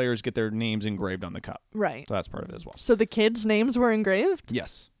players get their names engraved on the cup. Right. So that's part of it as well. So the kids' names were engraved?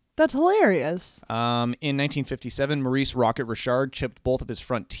 Yes. That's hilarious. In 1957, Maurice Rocket Richard chipped both of his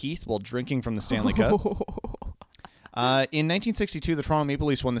front teeth while drinking from the Stanley Cup. In 1962, the Toronto Maple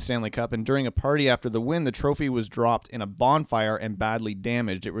Leafs won the Stanley Cup, and during a party after the win, the trophy was dropped in a bonfire and badly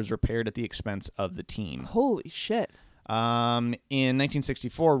damaged. It was repaired at the expense of the team. Holy shit. In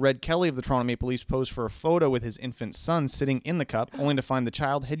 1964, Red Kelly of the Toronto Maple Leafs posed for a photo with his infant son sitting in the cup, only to find the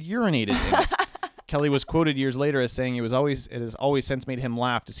child had urinated in it. Kelly was quoted years later as saying it has always since made him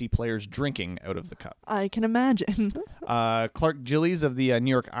laugh to see players drinking out of the cup. I can imagine. Clark Gillies of the New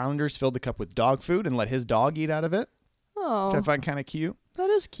York Islanders filled the cup with dog food and let his dog eat out of it, which I Oh, find kind of cute. that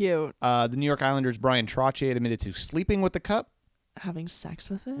is cute. The New York Islanders' Brian Trottier admitted to sleeping with the cup. Having sex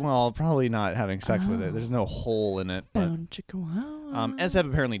with it? Well, probably not having sex with it. There's no hole in it. But, Bound chicka wow. as have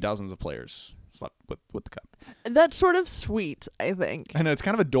apparently dozens of players slept with the cup. That's sort of sweet, I think. I know, it's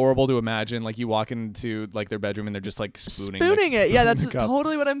kind of adorable to imagine, like, you walk into like their bedroom and they're just like spooning Spooning it. Yeah, the that's cup.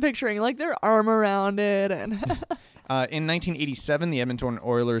 totally what I'm picturing. Like their arm around it and In 1987, the Edmonton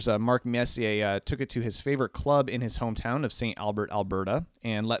Oilers' Mark Messier took it to his favorite club in his hometown of St. Albert, Alberta,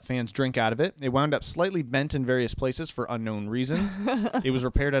 and let fans drink out of it. It wound up slightly bent in various places for unknown reasons. It was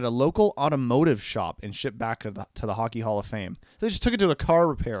repaired at a local automotive shop and shipped back to the Hockey Hall of Fame. They just took it to a car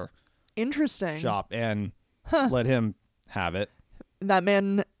repair interesting. shop and let him have it. That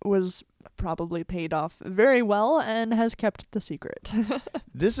man was probably paid off very well and has kept the secret.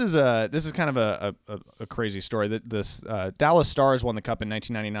 This is kind of a crazy story. That this Dallas Stars won the cup in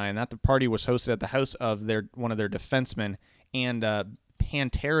 1999. That the party was hosted at the house of one of their defensemen and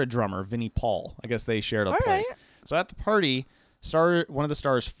Pantera drummer Vinnie Paul. I guess they shared a All place. right. So at the party, one of the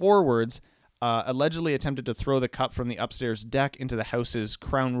Stars forwards allegedly attempted to throw the cup from the upstairs deck into the house's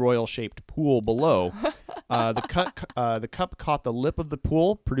Crown Royal shaped pool below. The cup caught the lip of the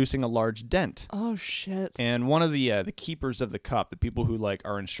pool, producing a large dent. Oh shit. And one of the keepers of the cup, the people who like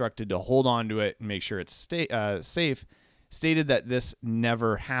are instructed to hold on to it and make sure it's safe, stated that this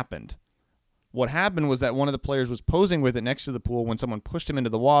never happened. What happened was that one of the players was posing with it next to the pool when someone pushed him into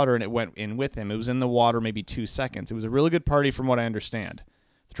the water and it went in with him. It was in the water maybe 2 seconds. It was a really good party from what I understand.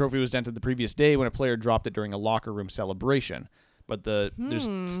 The trophy was dented the previous day when a player dropped it during a locker room celebration. But there's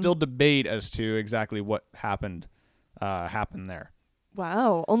still debate as to exactly what happened there.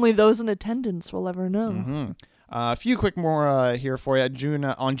 Wow. Only those in attendance will ever know. Mm-hmm. A few quick more here for you.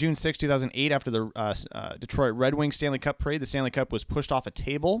 On June 6, 2008, after the Detroit Red Wings Stanley Cup parade, the Stanley Cup was pushed off a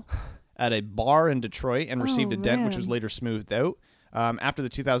table at a bar in Detroit and received a dent, which was man. later smoothed out. After the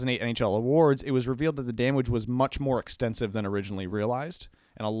 2008 NHL Awards, it was revealed that the damage was much more extensive than originally realized,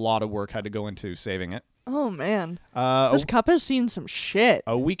 and a lot of work had to go into saving it. Oh man. A This cup has seen some shit.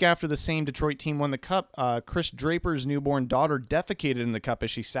 A week after the same Detroit team won the cup, Chris Draper's newborn daughter defecated in the cup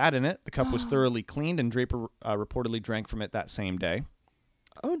as she sat in it. The cup was thoroughly cleaned, and Draper reportedly drank from it that same day.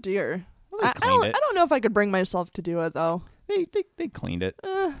 Oh dear. Well, they I cleaned it. don't know if I could bring myself to do it though. They cleaned it.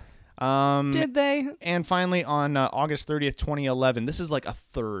 Did they? And finally, on August 30th, 2011, this is like a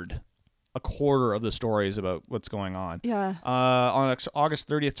third a quarter of the stories about what's going on. Yeah. On August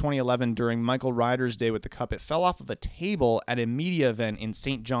 30th, 2011, during Michael Ryder's day with the cup, it fell off of a table at a media event in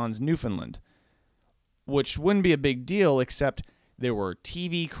St. John's, Newfoundland, which wouldn't be a big deal, except there were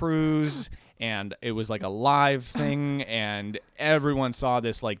TV crews and it was like a live thing, and everyone saw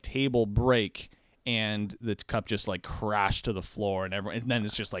this like table break, and the cup just like crashed to the floor, and then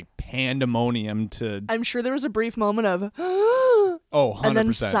it's just like pandemonium to... I'm sure there was a brief moment of... Oh, 100%. And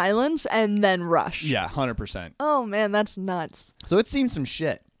then silence, and then rush. Yeah, 100%. Oh, man, that's nuts. So it's seen some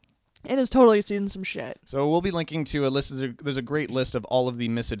shit. It has totally seen some shit. So we'll be linking to a list. There's a great list of all of the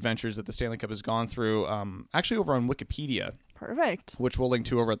misadventures that the Stanley Cup has gone through, actually over on Wikipedia. Perfect. Which we'll link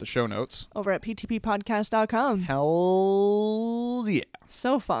to over at the show notes. Over at ptppodcast.com. Hell yeah.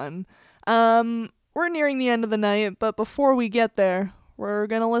 So fun. We're nearing the end of the night, but before we get there, we're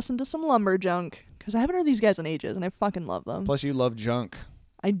going to listen to some Lumberjunk, because I haven't heard these guys in ages, and I fucking love them. Plus, you love junk.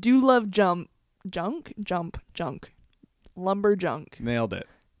 I do love junk. Lumberjunk. Nailed it.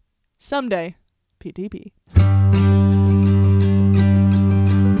 Someday, PTP.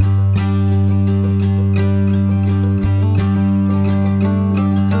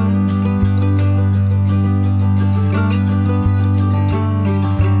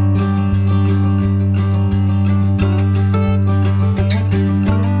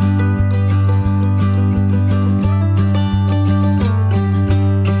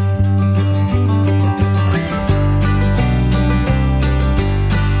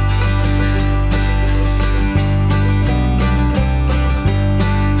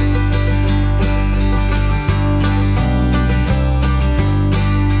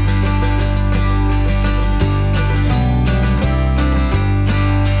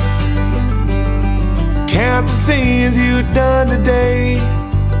 Count the things you've done today,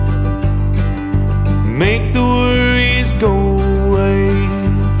 make the worries go away.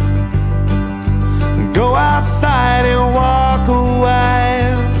 Go outside and walk a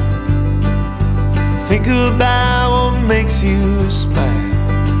while, think about what makes you smile.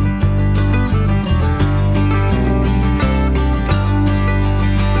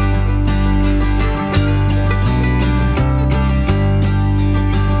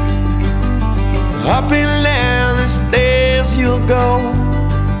 Up and down the stairs you'll go.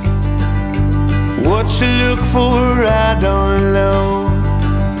 What you look for, I don't know.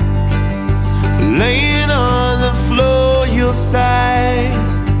 Laying on the floor you'll sigh,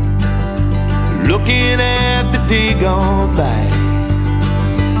 looking at the day gone by.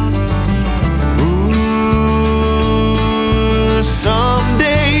 Ooh,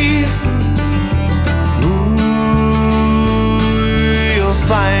 someday, ooh, you'll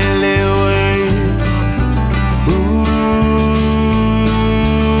finally wait.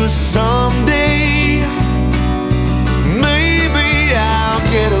 Someday, maybe I'll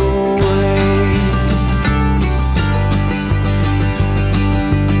get away.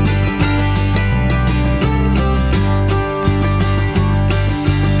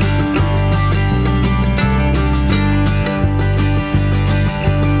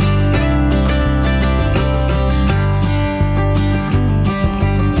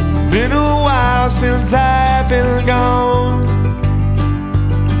 Been a while since I've been gone,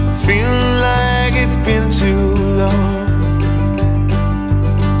 feeling like it's been too long.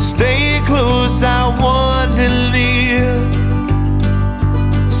 Stay close, I wander near,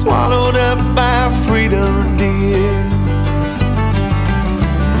 swallowed up by freedom, dear.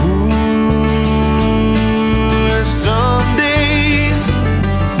 Ooh, someday,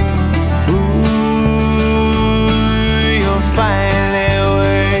 ooh, you'll finally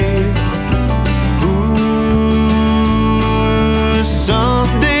wait. Ooh,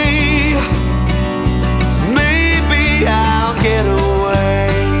 someday, maybe I'll get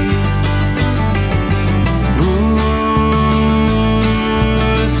away. Ooh,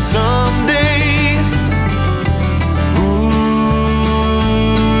 someday, ooh,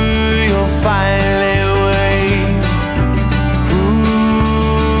 you'll finally wait. Ooh,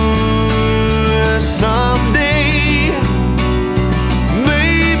 someday,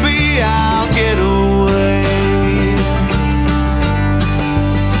 maybe I'll get away.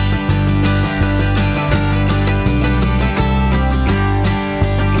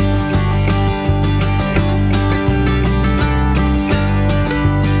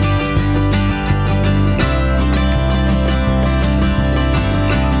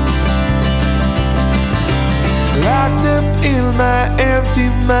 Locked up in my empty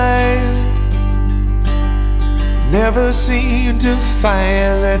mind, never seem to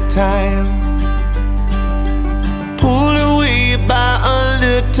find that time. Pulled away by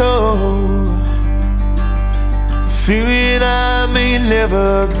undertow, fearing I may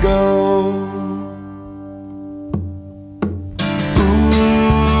never go.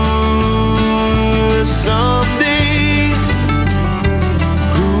 Ooh, someday,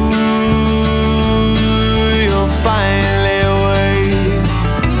 ooh, you'll finally wait.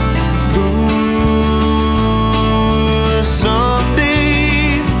 Ooh,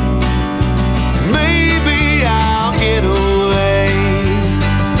 someday, maybe I'll get away.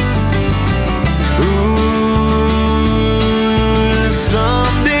 Ooh,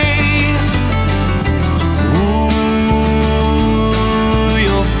 someday, ooh,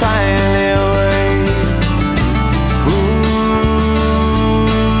 you'll finally wait. Ooh,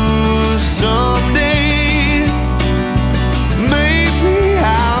 someday, maybe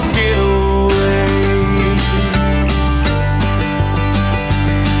I'll get away.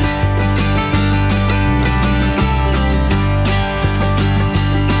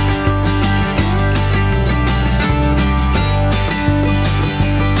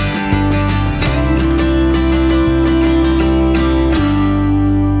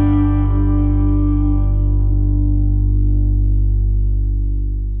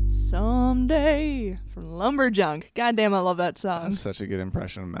 Someday from Lumberjunk. Goddamn, I love that song. That's such a good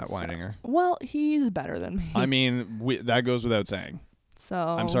impression of Matt Weininger. Well, he's better than me. I mean, that goes without saying. So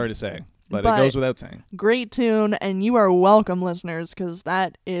I'm sorry to say, but But- it goes without saying. great tune, and you are welcome, listeners, because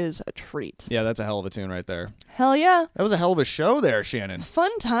that is a treat. Yeah, that's a hell of a tune right there. Hell yeah. That was a hell of a show there, Shannon.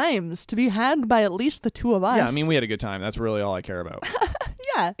 Fun times to be had by at least the two of us. Yeah, I mean, we had a good time. That's really all I care about.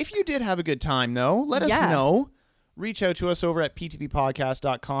 Yeah. If you did have a good time, though, let us Yeah. know. Reach out to us over at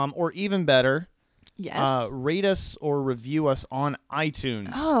ptppodcast.com, or even better, Yes. rate us or review us on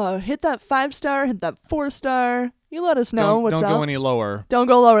iTunes. Oh, hit that 5-star, hit that 4-star. You let us know what's don't up. go any lower, Don't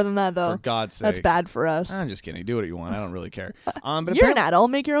go lower than that, though. for God's sake. That's bad for us. I'm just kidding. Do what you want. I don't really care. But You're an apparently-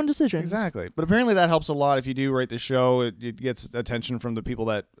 adult. Make your own decisions. Exactly. But apparently that helps a lot if you do rate the show. It gets attention from the people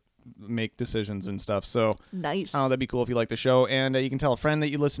that make decisions and stuff. So Nice. that'd be cool if you like the show. And you can tell a friend that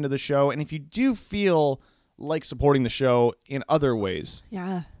you listen to the show. And if you do feel like supporting the show in other ways,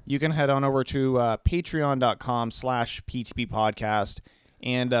 Yeah. you can head on over to patreon.com/PTP podcast.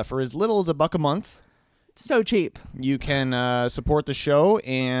 And for as little as $1 a month, So cheap. you can support the show.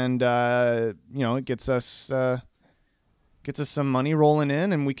 And, it gets us some money rolling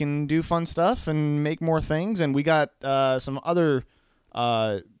in, and we can do fun stuff and make more things. And we got some other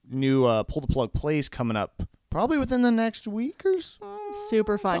new Pull the Plug plays coming up probably within the next week or so.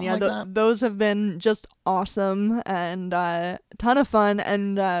 Super fun. Something Yeah, like that. those have been just awesome and a ton of fun.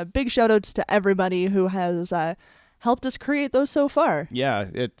 And big shout outs to everybody who has helped us create those so far. Yeah,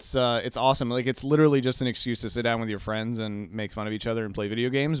 it's awesome. Like, it's literally just an excuse to sit down with your friends and make fun of each other and play video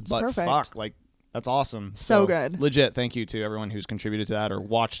games. But perfect. fuck, like, that's awesome. So good. Legit, thank you to everyone who's contributed to that or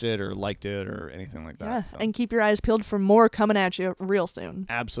watched it or liked it or anything like that. Yeah. So. And keep your eyes peeled for more coming at you real soon.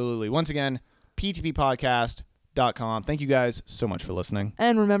 Absolutely. Once again, ptppodcast.com. Thank you guys so much for listening.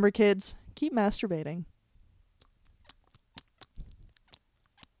 And remember, kids, keep masturbating.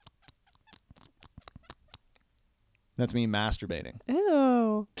 That's me masturbating.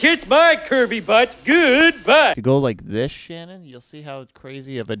 Ew. Kiss my curvy butt. Goodbye. If you go like this, Shannon, you'll see how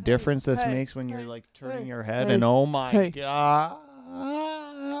crazy of a difference this hey, makes when you're like turning hey, your head. hey, And oh my hey. God.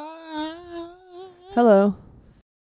 Hello.